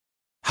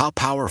How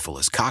powerful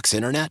is Cox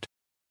Internet?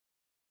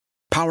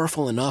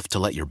 Powerful enough to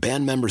let your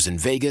band members in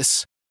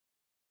Vegas,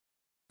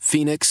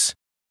 Phoenix,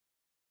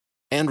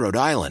 and Rhode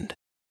Island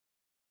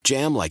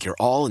jam like you're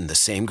all in the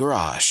same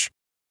garage.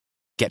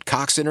 Get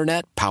Cox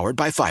Internet powered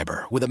by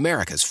fiber with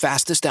America's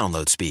fastest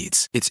download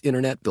speeds. It's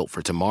internet built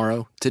for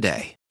tomorrow,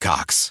 today.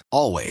 Cox,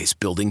 always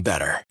building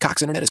better.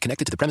 Cox Internet is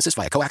connected to the premises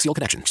via coaxial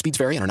connection. Speeds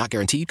vary and are not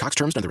guaranteed. Cox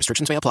terms and other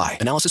restrictions may apply.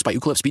 Analysis by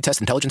Ookla Speed Test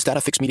Intelligence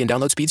Data. Fixed median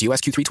download speeds. US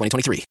Q3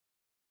 2023.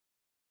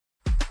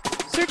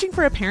 Searching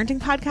for a parenting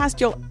podcast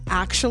you'll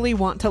actually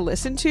want to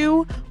listen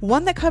to?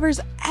 One that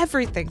covers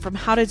everything from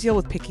how to deal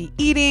with picky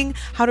eating,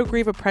 how to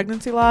grieve a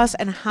pregnancy loss,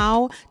 and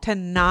how to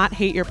not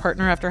hate your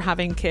partner after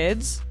having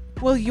kids?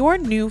 Well, your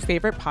new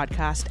favorite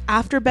podcast,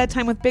 After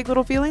Bedtime with Big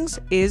Little Feelings,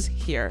 is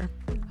here.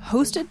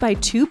 Hosted by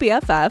two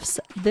BFFs,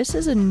 this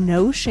is a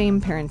no-shame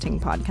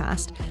parenting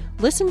podcast.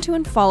 Listen to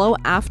and follow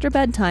After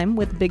Bedtime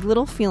with Big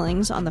Little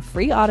Feelings on the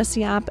free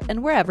Odyssey app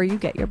and wherever you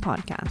get your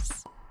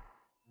podcasts.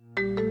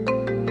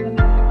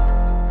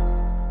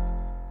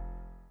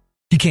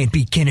 You can't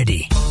beat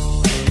Kennedy.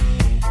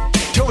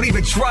 Don't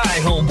even try,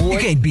 homeboy. You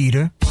can't beat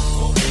her.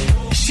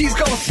 She's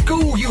gonna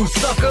school you,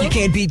 sucker. You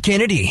can't beat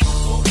Kennedy.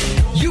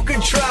 You can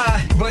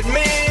try, but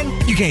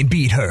man, You can't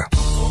beat her.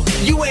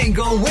 you ain't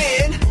gonna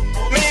win.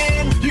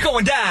 Man, You're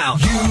going down.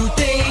 you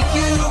think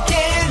you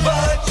can,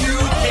 but you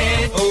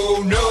can't.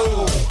 Oh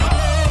no.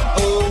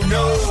 Oh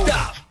no.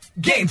 Stop.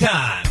 Game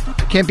time.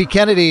 Can't Be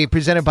Kennedy,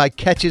 presented by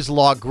Catches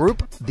Law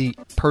Group, the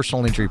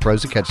personal injury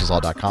pros at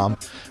catcheslaw.com,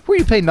 where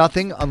you pay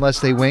nothing unless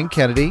they win.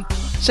 Kennedy,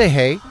 say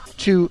hey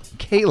to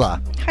Kayla.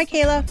 Hi,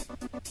 Kayla.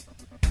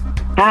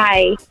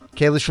 Hi.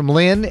 Kayla's from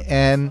Lynn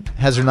and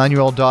has her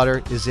 9-year-old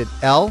daughter. Is it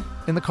Elle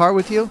in the car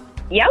with you?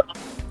 Yep.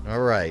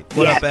 All right.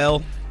 What up, Elle?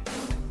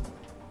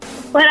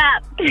 What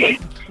up?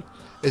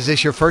 Is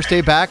this your first day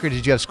back, or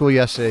did you have school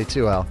yesterday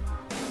too, Elle?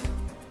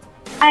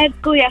 I had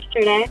school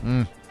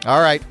yesterday.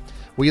 All right.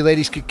 Will you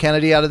ladies get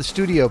Kennedy out of the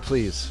studio,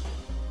 please?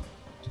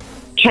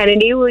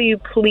 Kennedy, will you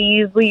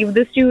please leave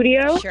the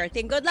studio? Sure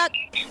thing. Good luck.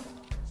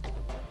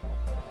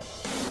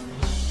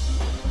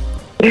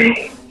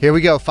 Here we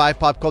go. 5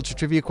 pop culture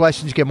trivia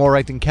questions. You get more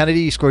right than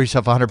Kennedy. You score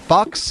yourself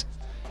 $100.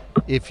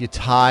 If you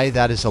tie,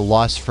 that is a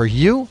loss for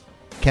you.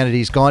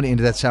 Kennedy's gone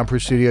into that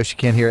soundproof studio. She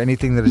can't hear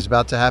anything that is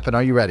about to happen.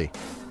 Are you ready?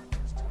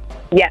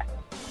 Yes.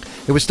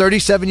 It was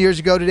 37 years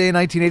ago today in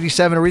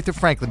 1987. Aretha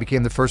Franklin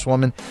became the first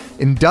woman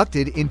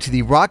inducted into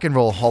the Rock and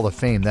Roll Hall of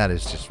Fame. That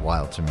is just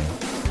wild to me.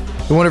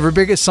 In one of her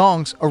biggest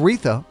songs,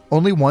 Aretha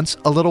only wants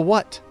a little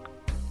what?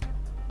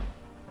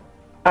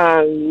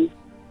 Only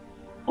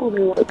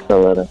wants a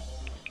little.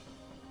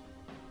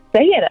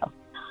 Say it out.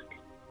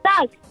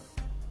 Thug.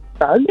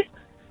 Thug?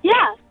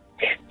 Yeah.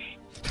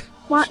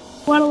 Want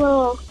a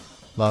little.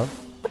 Love?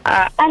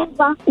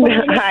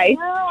 Hi.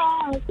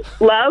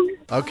 Love?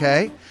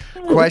 Okay.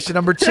 Question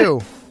number 2.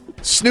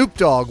 Snoop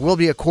Dogg will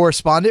be a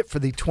correspondent for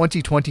the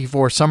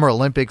 2024 Summer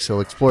Olympics.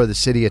 He'll explore the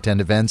city, attend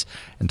events,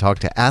 and talk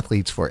to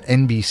athletes for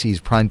NBC's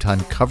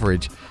primetime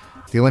coverage.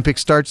 The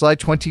Olympics start July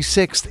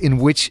 26th in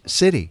which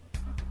city?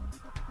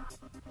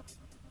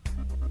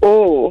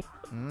 Oh.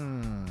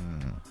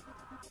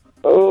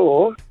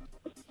 Oh.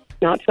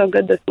 Not so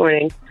good this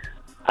morning.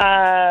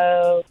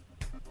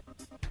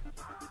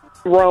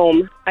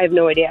 Rome. I have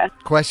no idea.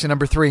 Question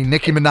number 3.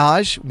 Nicki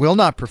Minaj will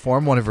not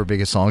perform one of her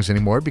biggest songs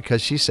anymore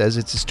because she says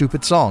it's a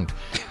stupid song.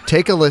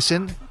 Take a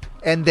listen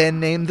and then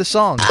name the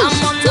song.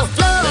 I'm on the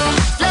floor,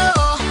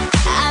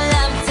 I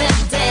love to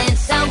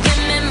dance, so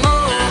give me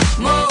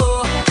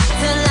more,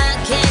 till I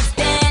can't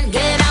stand.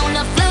 Get on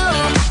the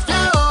floor,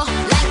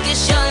 like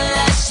it's your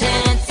last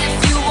chance.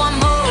 If you want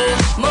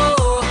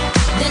more,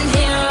 then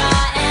here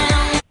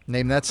I am.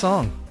 Name that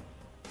song.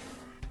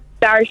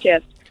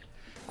 Starship.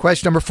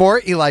 Question number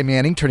 4. Eli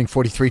Manning turning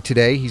 43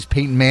 today. He's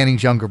Peyton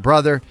Manning's younger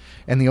brother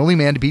and the only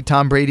man to beat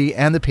Tom Brady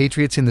and the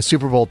Patriots in the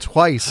Super Bowl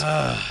twice.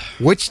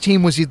 Which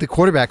team was he the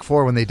quarterback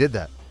for when they did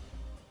that?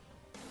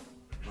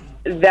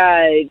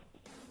 The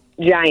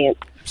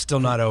Giants.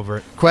 Still not over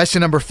it. Question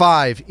number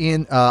 5.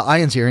 Ian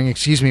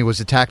Ziering, was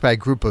attacked by a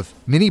group of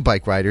mini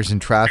bike riders in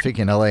traffic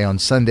in L.A. on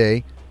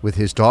Sunday with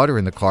his daughter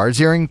in the car.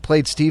 Ziering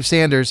played Steve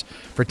Sanders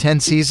for 10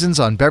 seasons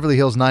on Beverly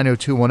Hills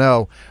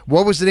 90210.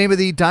 What was the name of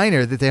the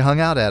diner that they hung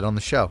out at on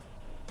the show?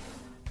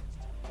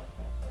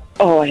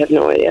 Oh, I have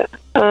no idea.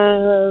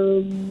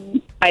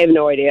 I have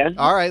no idea.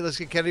 All right, let's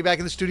get Kennedy back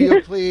in the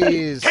studio,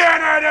 please.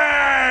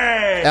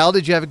 Kennedy! Al,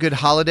 did you have a good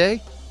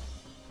holiday?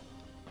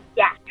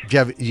 Yeah.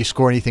 Did you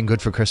score anything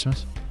good for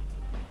Christmas?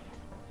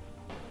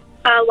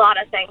 A lot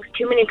of things.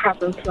 Too many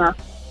presents, though.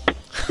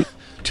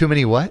 Too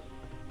many what?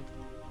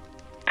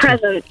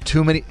 Presents.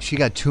 Too many. She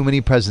got too many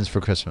presents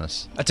for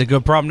Christmas. That's a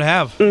good problem to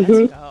have.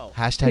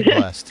 Hashtag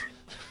blessed.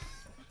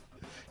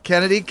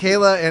 Kennedy,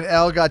 Kayla, and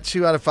Elle got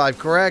 2 out of 5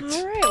 correct.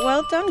 All right.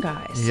 Well done,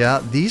 guys.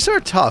 Yeah, these are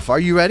tough. Are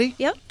you ready?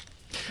 Yep.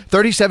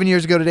 37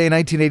 years ago today in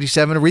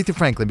 1987, Aretha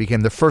Franklin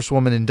became the first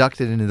woman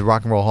inducted into the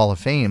Rock and Roll Hall of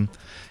Fame.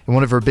 In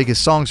one of her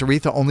biggest songs,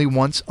 Aretha only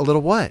wants a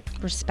little what?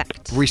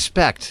 Respect.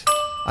 Respect.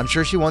 I'm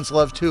sure she wants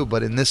love too,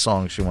 but in this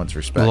song, she wants A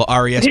respect. little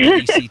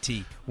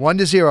R-E-S-P-E-C-T.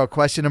 1-0.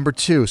 Question number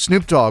 2.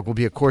 Snoop Dogg will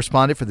be a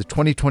correspondent for the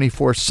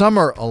 2024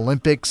 Summer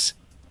Olympics.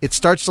 It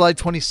starts July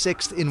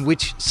 26th in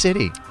which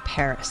city?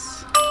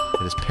 Paris.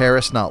 It is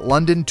Paris, not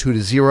London.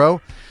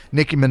 2-0.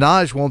 Nicki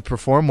Minaj won't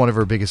perform one of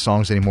her biggest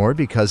songs anymore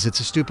because it's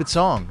a stupid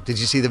song. Did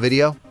you see the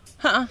video?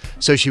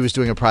 So she was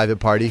doing a private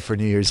party for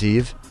New Year's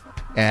Eve,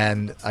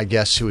 and I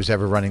guess who was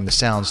ever running the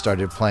sound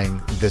started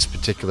playing this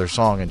particular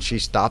song, and she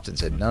stopped and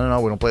said, no,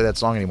 we don't play that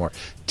song anymore.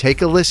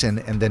 Take a listen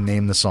and then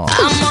name the song.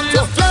 I'm on the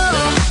floor.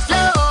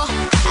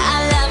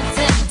 I love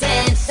to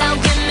dance, so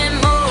give me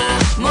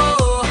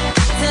more,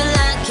 till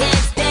I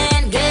can't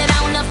stand. Get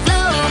on the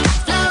floor,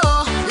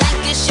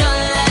 like it's your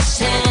last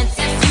chance.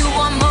 If you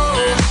want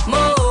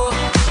more,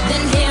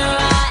 then here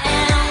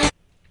I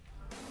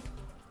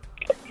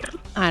am.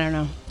 I don't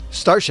know.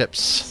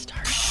 Starships.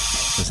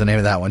 Is the name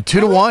of that one.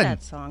 2-1.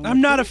 That song.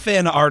 I'm not a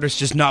fan of artists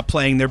just not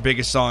playing their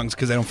biggest songs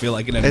because I don't feel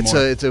like it anymore.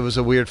 It was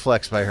a weird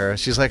flex by her.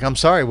 She's like, I'm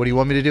sorry, what do you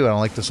want me to do? I don't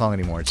like the song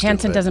anymore. It's Hanson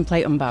stupid. doesn't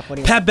play Bop. What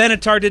do you Pat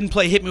Benatar didn't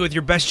play Hit Me With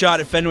Your Best Shot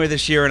at Fenway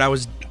this year, and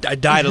I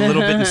died a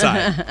little bit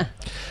inside.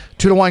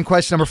 2-1.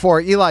 Question number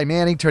 4. Eli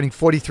Manning turning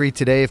 43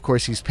 today. Of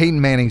course, he's Peyton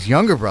Manning's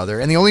younger brother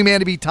and the only man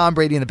to beat Tom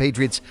Brady and the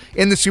Patriots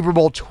in the Super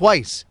Bowl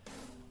twice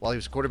while he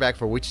was quarterback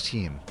for which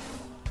team?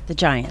 The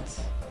Giants.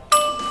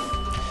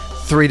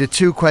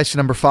 3-2. Question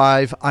number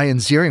 5. Ian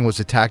Ziering was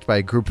attacked by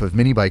a group of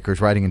mini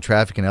bikers riding in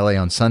traffic in L.A.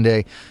 on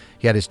Sunday.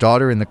 He had his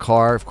daughter in the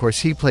car. Of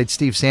course, he played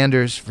Steve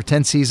Sanders for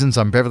 10 seasons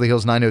on Beverly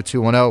Hills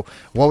 90210.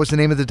 What was the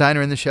name of the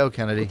diner in the show,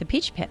 Kennedy? The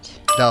Peach Pit.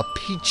 The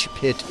Peach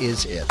Pit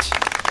is it.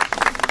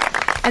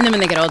 And then when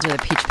they get older, the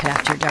Peach Pit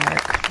after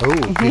dark. Oh,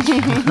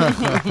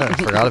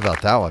 forgot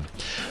about that one.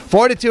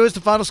 4-2 is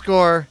the final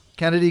score.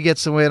 Kennedy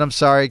gets the win. I'm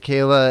sorry,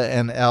 Kayla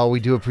and Elle. We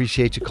do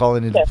appreciate you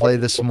calling in to play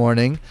this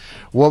morning.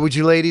 What would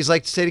you ladies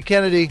like to say to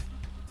Kennedy?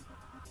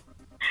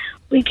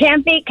 We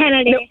can't beat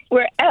Kennedy. No,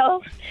 we're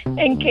Elle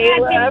and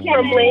Kayla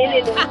from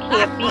Lane, and we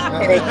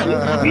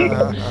can't beat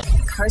Kennedy.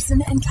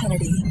 Carson and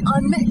Kennedy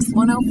on Mix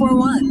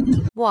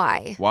 1041.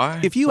 Why?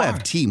 If you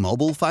have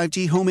T-Mobile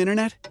 5G home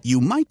internet,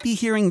 you might be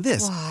hearing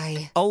this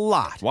Why? a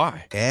lot.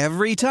 Why?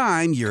 Every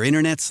time your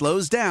internet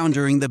slows down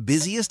during the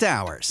busiest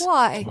hours.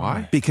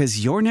 Why?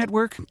 Because your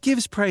network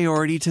gives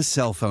priority to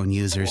cell phone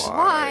users.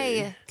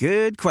 Why?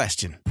 Good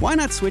question. Why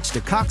not switch to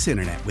Cox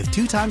Internet with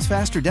 2 times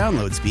faster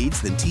download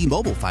speeds than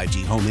T-Mobile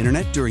 5G home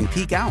internet during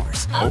peak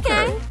hours?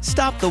 Okay.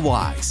 Stop the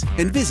whys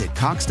and visit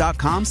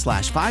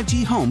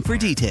cox.com/5G home for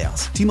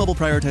details. T-Mobile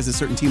prioritizes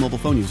certain T-Mobile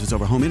phone users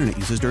over home internet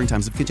users during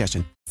times of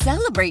congestion.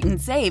 Celebrate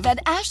and save at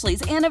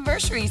Ashley's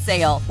Anniversary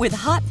Sale. With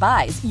Hot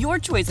Buys, your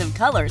choice of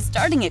colors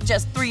starting at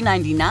just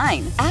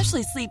 $3.99.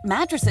 Ashley Sleep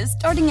mattresses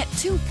starting at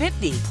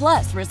 $2.50.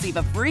 Plus, receive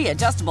a free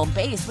adjustable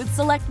base with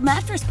select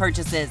mattress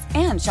purchases.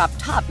 And shop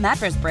top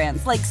mattress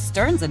brands like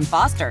Stearns &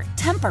 Foster,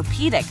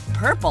 Tempur-Pedic,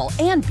 Purple,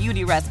 and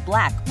Beautyrest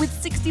Black with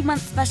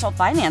 60-month special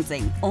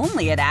financing.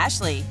 Only at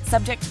Ashley.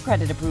 Subject to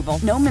credit approval.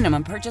 No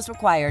minimum purchase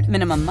required.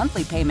 Minimum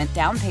monthly payment,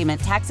 down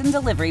payment, tax, and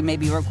delivery may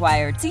be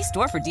required. See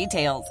store for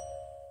details.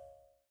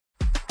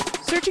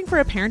 Searching for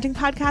a parenting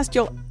podcast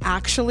you'll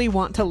actually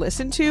want to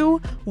listen to?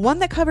 One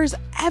that covers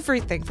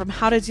everything from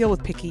how to deal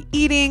with picky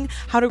eating,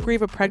 how to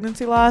grieve a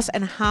pregnancy loss,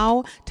 and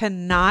how to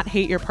not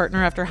hate your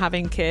partner after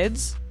having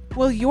kids?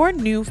 Well, your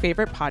new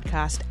favorite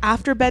podcast,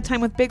 After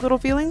Bedtime with Big Little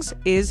Feelings,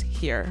 is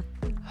here.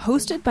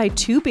 Hosted by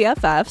 2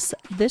 BFFs,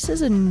 this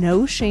is a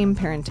no-shame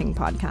parenting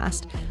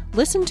podcast.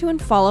 Listen to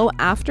and follow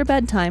After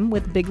Bedtime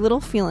with Big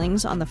Little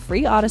Feelings on the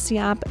free Odyssey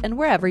app and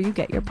wherever you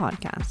get your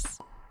podcasts.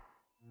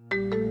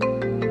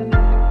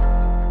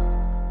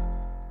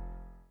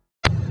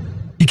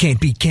 You can't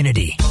beat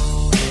Kennedy.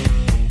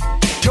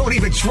 Don't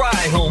even try,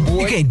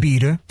 homeboy. You can't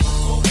beat her.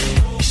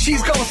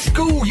 She's gonna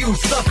school you,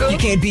 sucker. You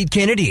can't beat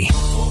Kennedy.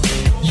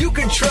 You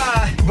can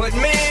try, but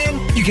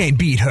man, you can't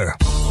beat her.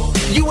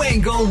 You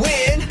ain't gonna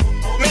win,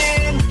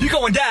 man. You're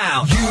going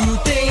down. You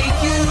think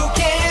you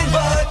can,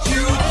 but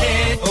you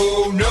can't.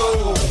 Oh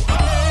no.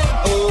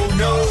 Oh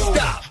no.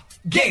 Stop.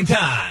 Game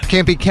time.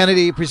 Can't Beat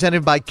Kennedy,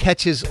 presented by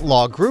Catches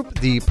Law Group,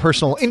 the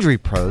personal injury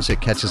pros at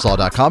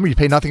catcheslaw.com, where you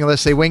pay nothing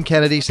unless they win.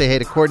 Kennedy, say hey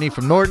to Courtney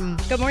from Norton.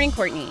 Good morning,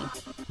 Courtney.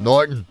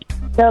 Norton.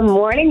 Good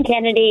morning,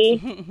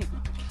 Kennedy.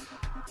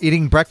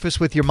 Eating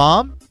breakfast with your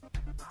mom?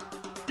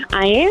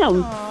 I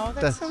am. Oh,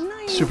 that's so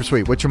nice. Super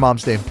sweet. What's your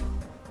mom's name?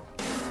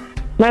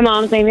 My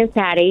mom's name is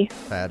Patty.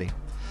 Patty.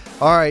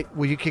 All right.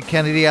 Will you kick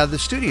Kennedy out of the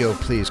studio,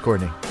 please,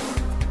 Courtney?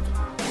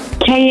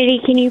 Kennedy,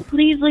 can you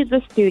please leave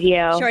the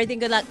studio? Sure, I think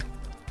good luck.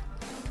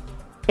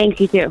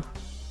 Thanks, you too.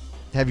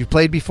 Have you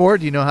played before?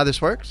 Do you know how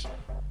this works?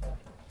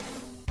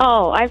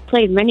 Oh, I've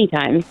played many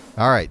times.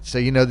 All right. So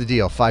you know the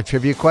deal. 5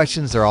 trivia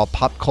questions. They're all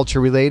pop culture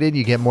related.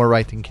 You get more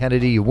right than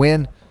Kennedy, you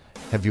win.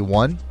 Have you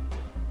won?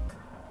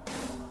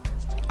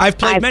 I've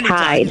played many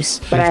times.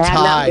 But I have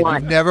not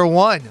won. You've never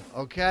won.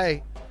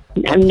 Okay.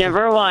 I've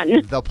never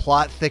won. The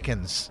plot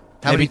thickens.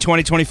 Maybe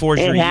 2024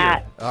 is your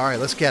year. All right,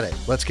 let's get it.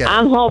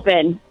 I'm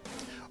hoping.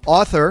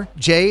 Author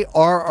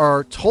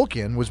J.R.R.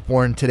 Tolkien was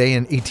born today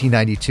in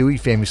 1892. He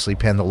famously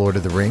penned The Lord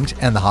of the Rings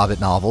and the Hobbit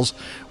novels.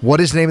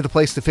 What is the name of the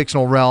place, the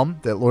fictional realm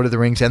that Lord of the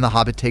Rings and the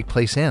Hobbit take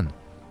place in?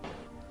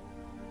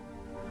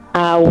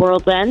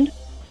 World's End.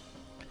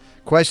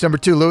 Question number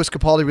 2. Louis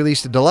Capaldi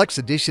released a deluxe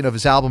edition of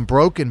his album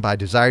Broken by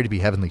Desire to Be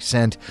Heavenly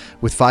Sent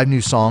with 5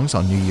 new songs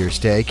on New Year's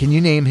Day. Can you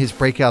name his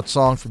breakout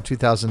song from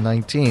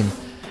 2019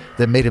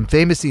 that made him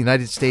famous in the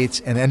United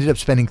States and ended up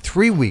spending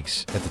 3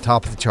 weeks at the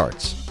top of the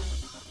charts?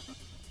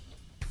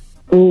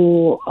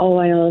 Ooh,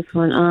 I know this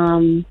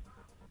one.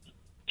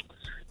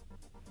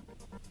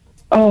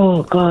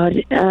 Oh, God.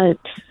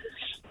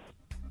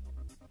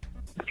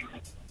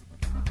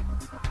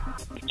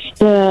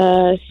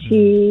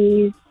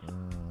 She's...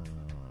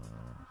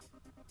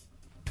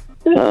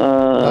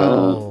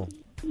 No.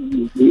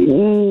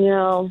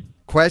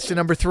 Question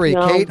number 3.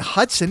 No. Kate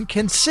Hudson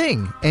can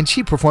sing, and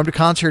she performed a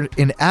concert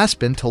in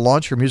Aspen to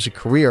launch her music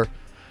career.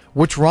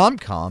 Which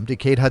rom-com did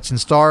Kate Hudson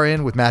star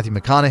in with Matthew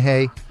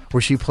McConaughey,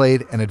 where she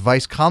played an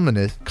advice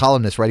columnist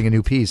writing a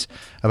new piece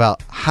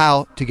about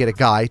how to get a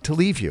guy to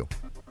leave you?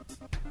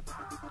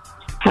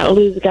 How to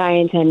Lose a Guy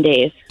in 10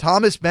 Days.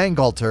 Thomas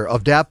Bangalter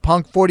of Daft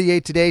Punk,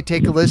 48 today.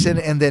 Take a listen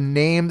and then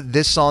name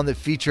this song that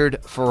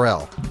featured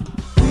Pharrell.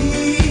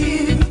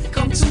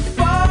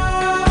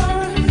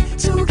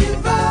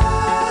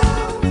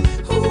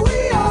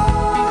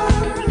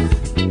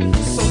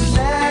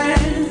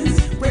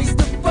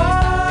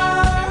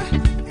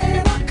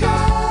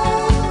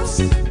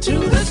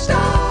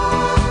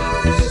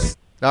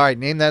 All right,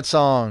 name that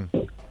song.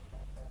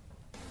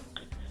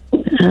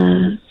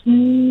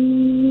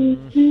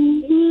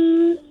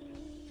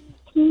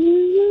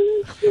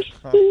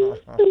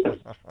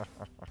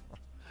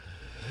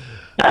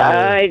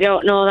 I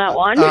don't know that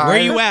one. Where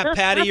you at,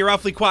 Patty? You're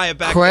awfully quiet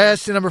back there.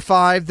 Question number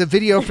 5. The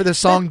video for the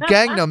song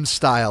Gangnam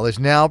Style is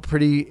now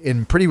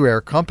in pretty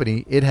rare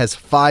company. It has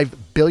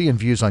 5 billion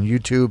views on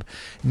YouTube.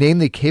 Name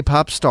the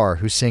K-pop star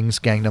who sings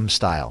Gangnam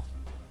Style.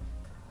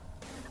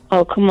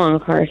 Oh, come on,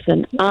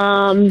 Carson.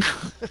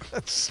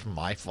 That's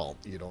my fault.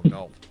 You don't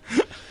know.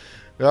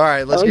 All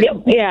right, let's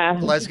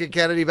get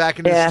Kennedy back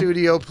into the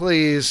studio,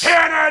 please.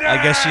 I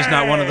guess she's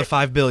not one of the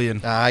 5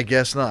 billion. I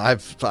guess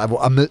not.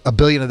 A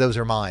billion of those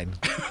are mine.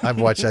 I've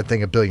watched that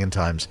thing a billion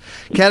times.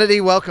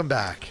 Kennedy, welcome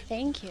back.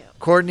 Thank you.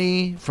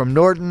 Courtney from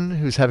Norton,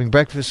 who's having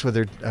breakfast with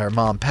her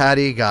mom,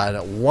 Patty, got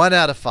a 1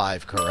 out of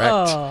 5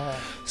 correct.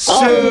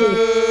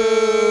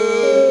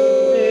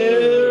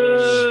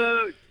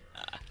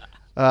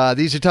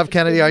 These are tough,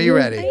 Kennedy. Are you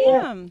ready? I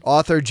am.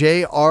 Author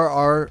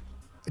J.R.R.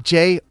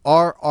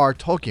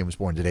 Tolkien was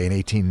born today in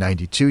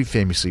 1892. He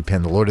famously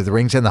penned The Lord of the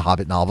Rings and the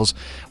Hobbit novels.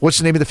 What's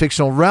the name of the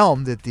fictional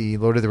realm that the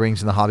Lord of the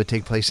Rings and the Hobbit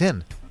take place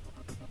in?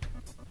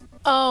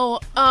 Oh,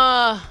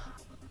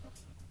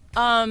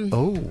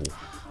 Oh.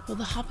 well,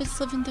 the hobbits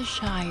live in the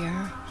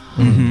Shire.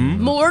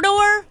 Mm-hmm.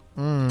 Mordor?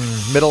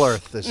 Middle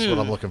Earth. This is what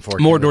I'm looking for.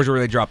 Mordor's where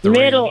they drop the ring.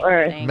 Middle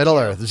Earth. Middle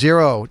Earth.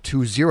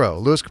 020.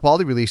 Louis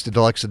Capaldi released a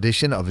deluxe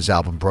edition of his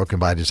album Broken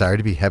by Desire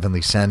to Be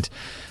Heavenly Sent.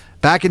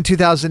 Back in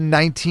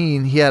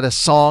 2019, he had a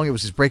song. It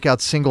was his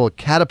breakout single. It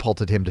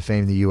catapulted him to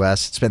fame in the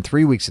U.S. It spent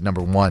 3 weeks at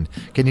number 1.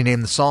 Can you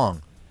name the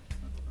song?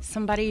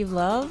 Somebody you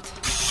loved?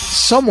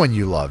 Someone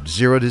You Loved.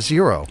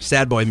 020.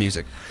 Sad boy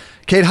music.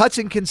 Kate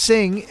Hudson can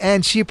sing,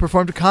 and she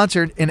performed a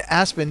concert in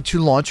Aspen to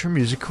launch her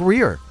music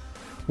career.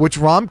 Which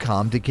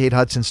rom-com did Kate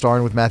Hudson star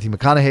in with Matthew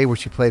McConaughey, where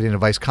she played an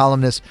advice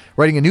columnist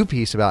writing a new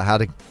piece about how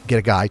to get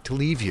a guy to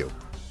leave you?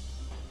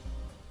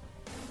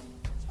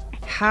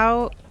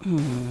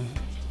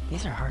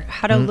 These are hard.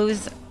 How to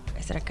lose...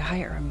 Is it a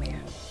guy or a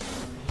man?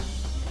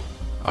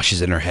 Oh,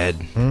 she's in her head.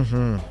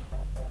 Mm-hmm.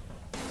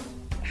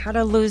 How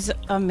to lose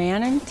a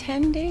man in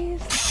 10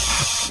 days?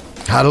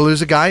 How to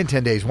Lose a Guy in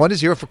 10 Days.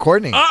 1-0 for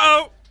Courtney.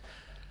 Uh-oh!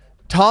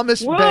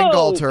 Thomas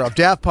Bangalter of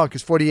Daft Punk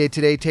is 48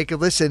 today. Take a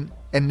listen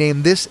and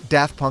name this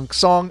Daft Punk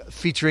song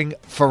featuring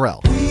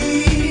Pharrell.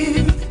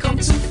 We've come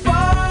too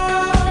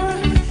far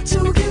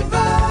to give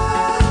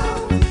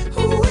up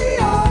who we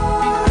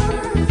are.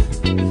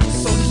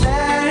 So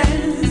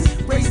let's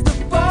raise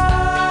the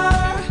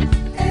bar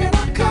and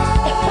our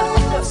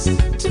cause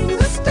to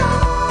the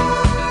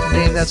stars.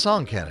 Name that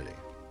song, Kennedy.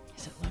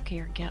 Is it Lucky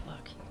or Get Lucky?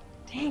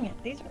 Dang it,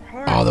 these are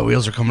hard. Oh, the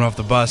wheels are coming off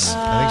the bus.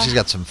 I think she's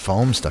got some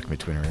foam stuck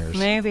between her ears.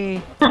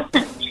 Maybe.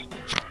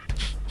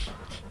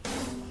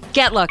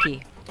 Get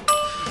Lucky.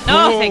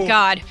 Oh, thank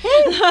God.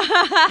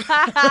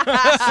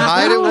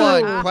 Tied at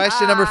 1.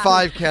 Question number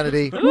 5,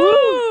 Kennedy.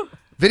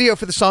 Video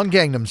for the song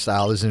Gangnam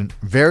Style is in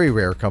very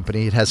rare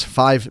company. It has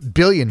 5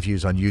 billion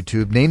views on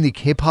YouTube. Name the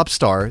K-pop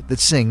star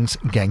that sings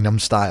Gangnam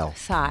Style.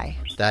 Psy.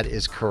 That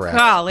is correct.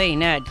 Golly,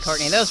 Ned,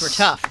 Courtney, those were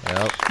tough.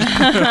 Yep.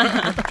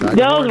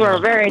 Those were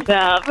very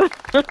tough.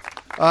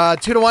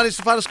 2-1 is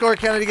the final score.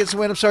 Kennedy gets the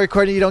win. I'm sorry,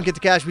 Courtney, you don't get the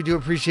cash. We do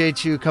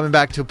appreciate you coming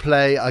back to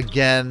play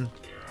again.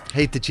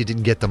 Hate that you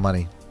didn't get the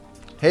money.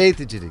 Hate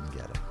that you didn't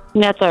get it.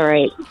 That's all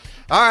right.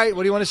 All right,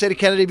 what do you want to say to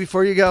Kennedy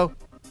before you go?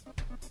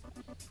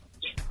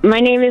 My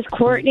name is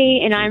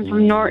Courtney, and I'm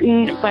from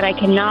Norton, but I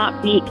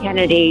cannot beat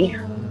Kennedy.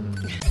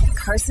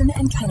 Carson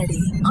and Kennedy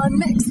on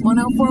Mix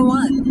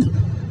 104.1.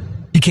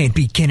 You can't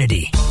beat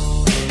Kennedy.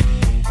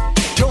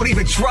 Don't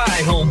even try,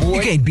 homeboy.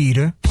 You can't beat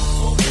her.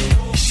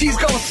 She's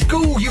gonna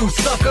school you,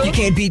 sucker. You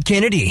can't beat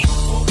Kennedy.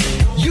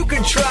 You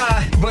can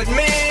try, but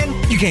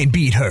man, you can't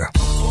beat her.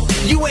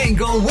 You ain't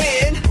gonna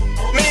win,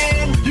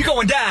 man. You're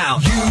going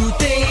down. You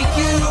think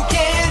you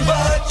can,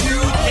 but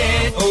you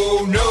can't.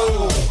 Oh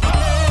no.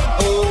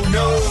 Oh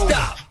no.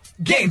 Stop.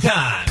 Game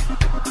time.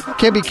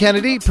 Can't Be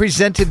Kennedy,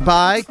 presented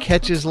by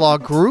Catches Law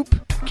Group.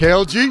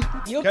 KLG.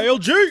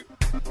 KLG.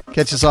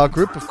 Catches Law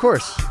Group, of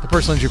course. The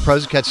personal injury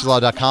pros at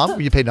catcheslaw.com, where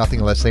you pay nothing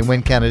unless they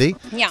win, Kennedy.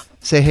 Yeah.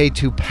 Say hey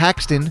to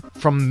Paxton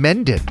from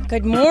Mendon.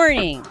 Good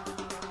morning.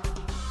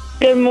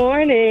 Good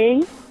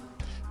morning.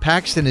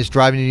 Paxton is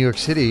driving to New York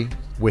City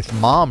with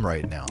Mom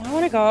right now. I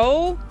want to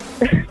go.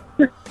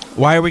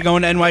 Why are we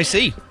going to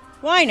NYC?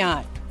 Why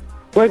not?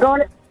 We're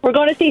going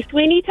to see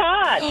Sweeney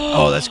Todd.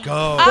 Oh, let's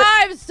go.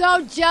 I'm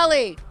so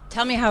jelly.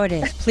 Tell me how it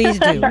is. Please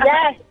do.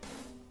 Yes.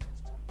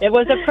 It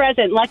was a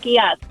present. Lucky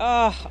us.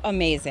 Oh,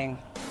 amazing.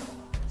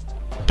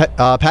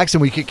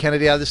 Paxton, will you kick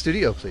Kennedy out of the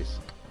studio, please?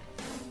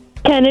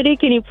 Kennedy,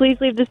 can you please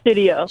leave the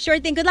studio? Sure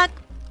thing. Good luck.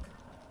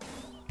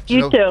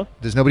 You too.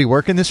 Does nobody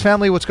work in this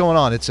family? What's going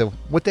on?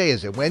 What day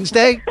is it?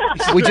 Wednesday?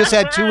 We just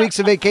had 2 weeks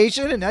of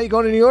vacation, and now you're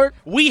going to New York?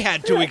 We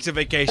had 2 weeks of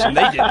vacation.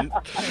 They didn't.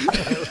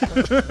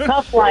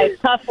 Tough life.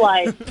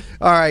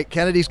 All right,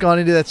 Kennedy's gone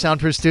into that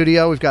soundproof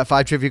studio. We've got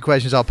 5 trivia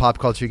questions on pop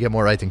culture. You get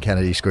more right than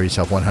Kennedy, score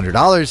yourself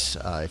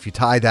 $100. If you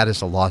tie, that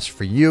is a loss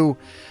for you.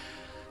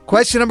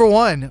 Question number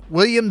 1.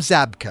 William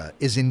Zabka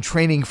is in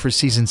training for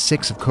season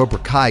 6 of Cobra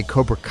Kai.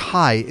 Cobra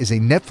Kai is a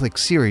Netflix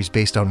series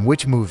based on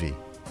which movie?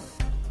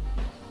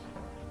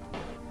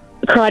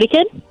 Karate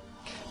Kid?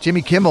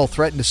 Jimmy Kimmel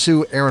threatened to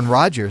sue Aaron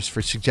Rodgers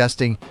for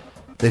suggesting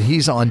that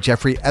he's on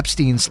Jeffrey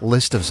Epstein's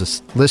list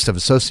of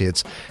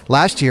associates.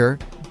 Last year,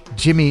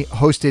 Jimmy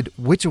hosted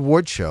which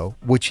award show,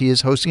 which he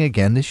is hosting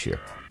again this year?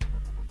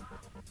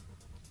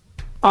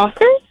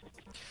 Oscars?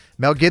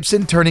 Mel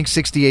Gibson turning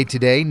 68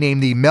 today. Name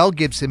the Mel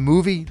Gibson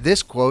movie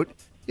this quote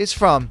is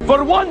from.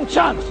 For one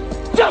chance,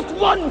 just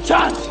one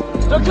chance,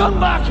 to come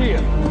back here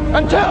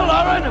and tell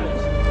our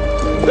enemies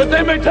that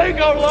they may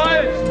take our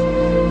lives,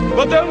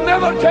 but they'll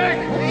never take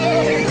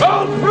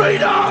our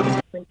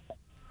freedom!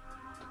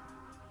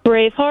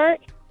 Braveheart?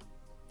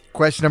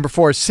 Question number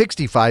 4.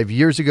 65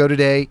 years ago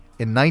today,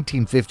 in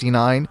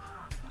 1959,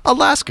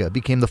 Alaska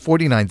became the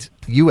 49th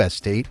U.S.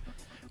 state.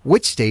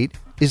 Which state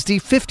is the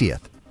 50th?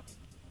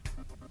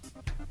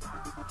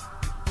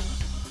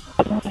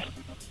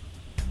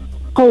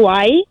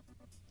 Hawaii?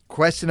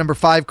 Question number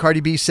 5.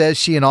 Cardi B says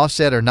she and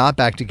Offset are not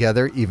back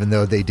together, even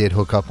though they did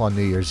hook up on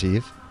New Year's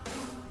Eve.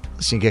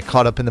 So you get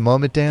caught up in the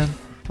moment, Dan? A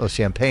little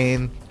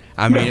champagne.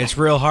 I mean, it's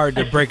real hard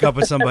to break up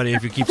with somebody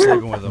if you keep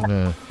sleeping with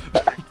them.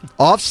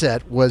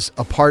 Offset was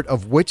a part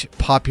of which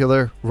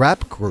popular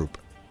rap group?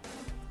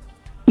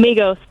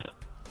 Migos.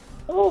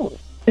 Oh.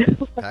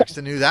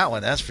 Paxton knew that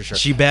one, that's for sure.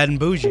 She bad and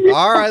bougie.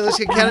 All right, let's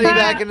get Kennedy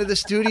back into the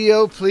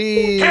studio,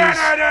 please.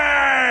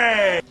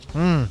 Kennedy!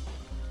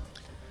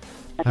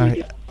 All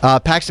right.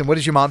 Paxton, what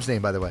is your mom's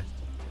name, by the way?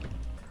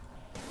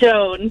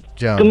 Joan.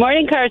 Joan. Good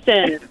morning,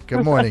 Carson.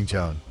 Good morning,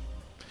 Joan.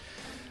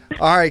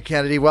 All right,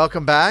 Kennedy,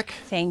 welcome back.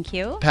 Thank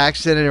you.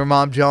 Paxton and her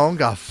mom, Joan,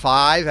 got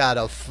 5 out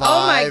of 5.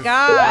 Oh, my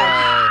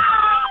God.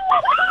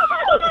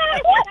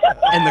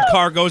 And the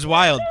car goes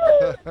wild.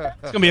 It's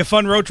going to be a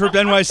fun road trip to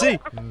NYC.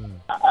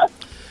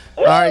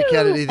 All right,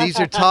 Kennedy, these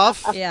are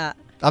tough. Yeah.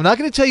 I'm not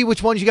going to tell you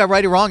which ones you got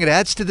right or wrong. It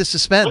adds to the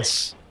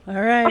suspense.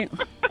 All right.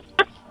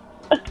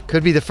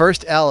 Could be the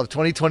first L of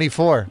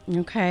 2024.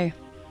 Okay.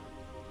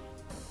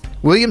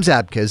 William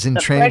Zabka is in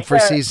training for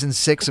pressure. season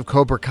 6 of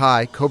Cobra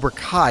Kai. Cobra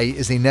Kai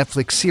is a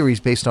Netflix series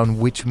based on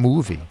which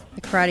movie?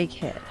 The Karate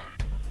Kid.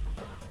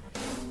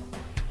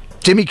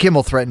 Jimmy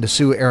Kimmel threatened to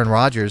sue Aaron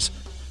Rodgers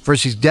for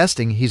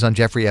suggesting he's on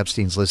Jeffrey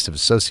Epstein's list of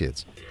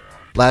associates.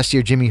 Last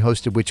year, Jimmy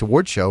hosted which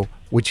award show,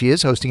 which he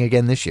is hosting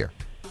again this year?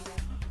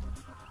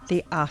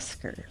 The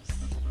Oscars.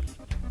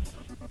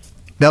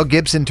 Mel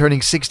Gibson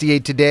turning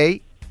 68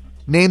 today.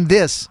 Name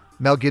this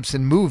Mel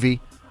Gibson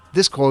movie.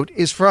 This quote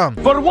is from.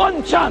 For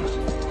one chance,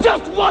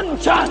 just one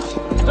chance,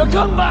 to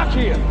come back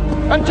here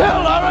and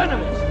tell our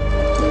enemies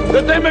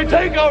that they may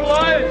take our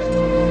lives,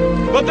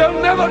 but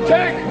they'll never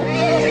take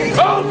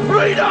our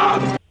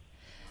freedom!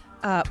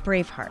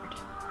 Braveheart.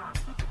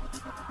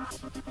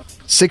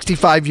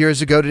 65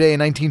 years ago today, in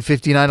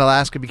 1959,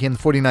 Alaska became the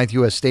 49th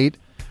U.S. state.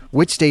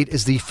 Which state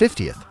is the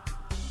 50th?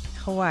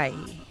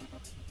 Hawaii.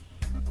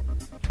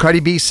 Cardi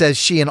B says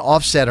she and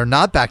Offset are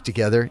not back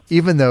together,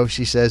 even though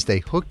she says they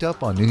hooked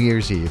up on New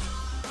Year's Eve.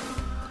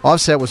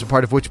 Offset was a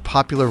part of which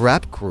popular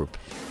rap group?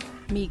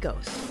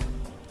 Migos.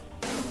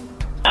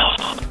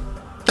 Well,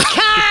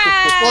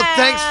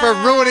 thanks for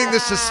ruining the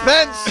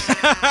suspense.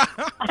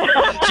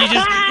 You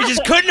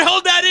just couldn't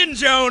hold that in,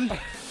 Joan.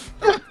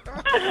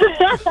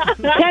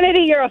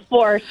 Kennedy, you're a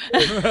force.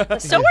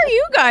 So are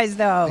you guys,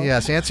 though.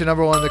 Yes, answer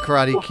number 1, the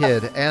Karate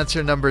Kid.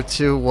 Answer number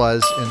 2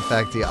 was, in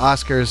fact, the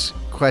Oscars.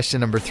 Question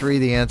number 3,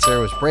 the answer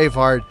was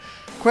Braveheart.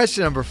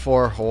 Question number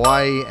 4,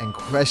 Hawaii, and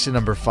question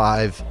number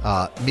 5,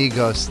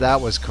 Migos.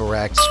 That was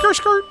correct.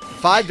 Skirt.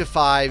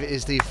 5-5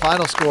 is the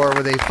final score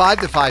with a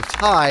 5-5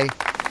 tie.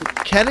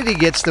 Kennedy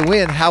gets the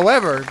win.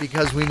 However,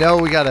 because we know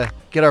we got to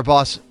get our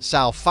boss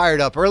Sal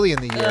fired up early in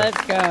the year,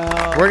 Let's go.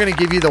 we're going to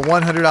give you the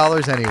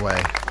 $100 anyway.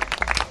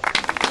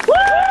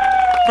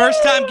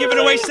 First time giving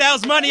away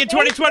Sal's money in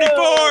 2024.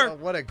 Oh,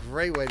 what a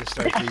great way to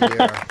start the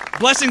year.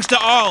 Blessings to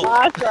all.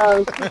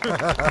 Awesome.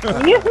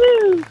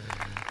 Yoo-hoo.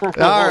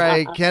 All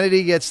right,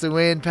 Kennedy gets the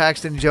win.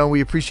 Paxton and Joan,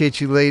 we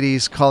appreciate you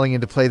ladies calling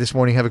in to play this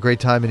morning. Have a great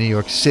time in New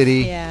York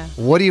City. Yeah.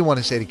 What do you want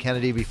to say to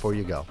Kennedy before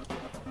you go?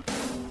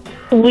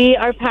 We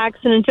are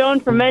Paxton and Joan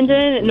from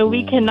Mendon, and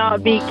we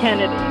cannot beat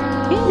Kennedy.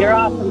 You're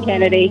awesome,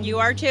 Kennedy. You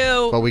are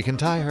too. But we can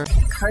tie her.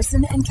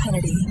 Carson and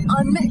Kennedy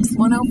on Mix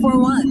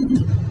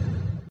 104.1.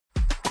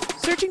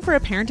 Searching for a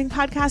parenting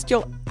podcast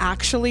you'll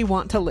actually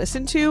want to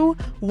listen to?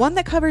 One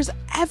that covers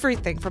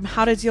everything from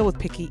how to deal with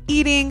picky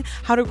eating,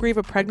 how to grieve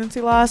a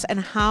pregnancy loss, and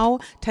how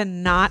to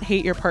not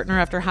hate your partner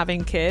after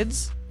having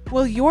kids?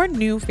 Well, your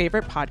new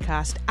favorite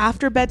podcast,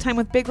 After Bedtime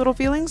with Big Little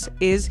Feelings,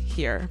 is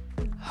here.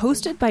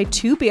 Hosted by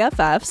two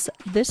BFFs,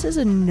 this is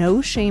a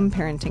no-shame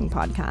parenting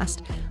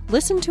podcast.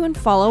 Listen to and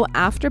follow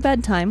After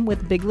Bedtime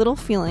with Big Little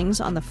Feelings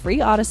on the free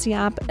Odyssey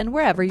app and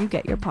wherever you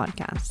get your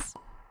podcasts.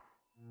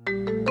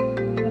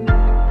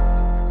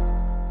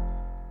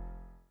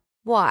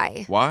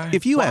 Why?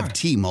 If you have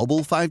T-Mobile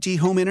 5G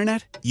home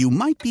internet, you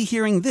might be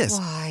hearing this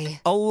Why?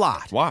 a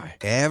lot.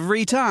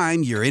 Every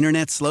time your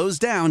internet slows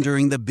down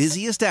during the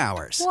busiest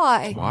hours.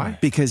 Why?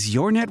 Because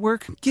your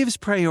network gives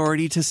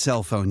priority to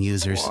cell phone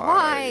users.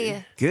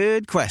 Why?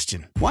 Good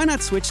question. Why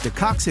not switch to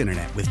Cox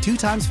Internet with 2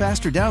 times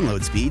faster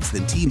download speeds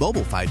than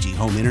T-Mobile 5G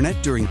home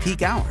internet during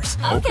peak hours?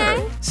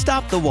 Okay.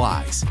 Stop the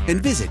whys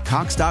and visit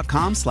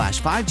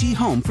cox.com/5G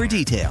home for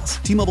details.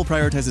 T-Mobile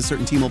prioritizes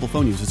certain T-Mobile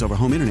phone users over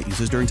home internet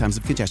users during times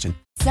of congestion.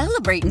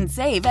 Celebrate and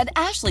save at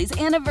Ashley's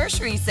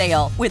Anniversary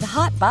Sale. With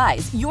Hot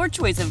Buys, your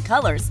choice of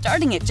colors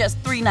starting at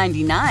just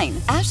 $3.99.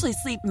 Ashley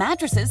Sleep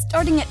mattresses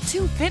starting at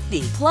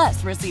 $2.50.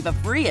 Plus, receive a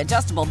free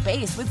adjustable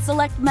base with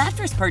select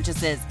mattress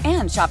purchases.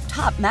 And shop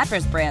top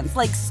mattress brands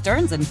like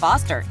Stearns &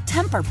 Foster,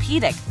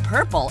 Tempur-Pedic,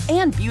 Purple,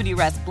 and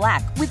Beautyrest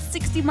Black with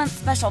 60-month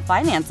special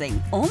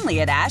financing.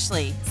 Only at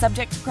Ashley.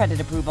 Subject to credit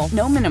approval.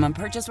 No minimum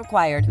purchase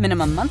required.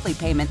 Minimum monthly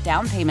payment,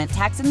 down payment,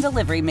 tax, and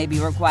delivery may be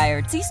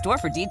required. See store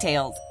for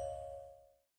details.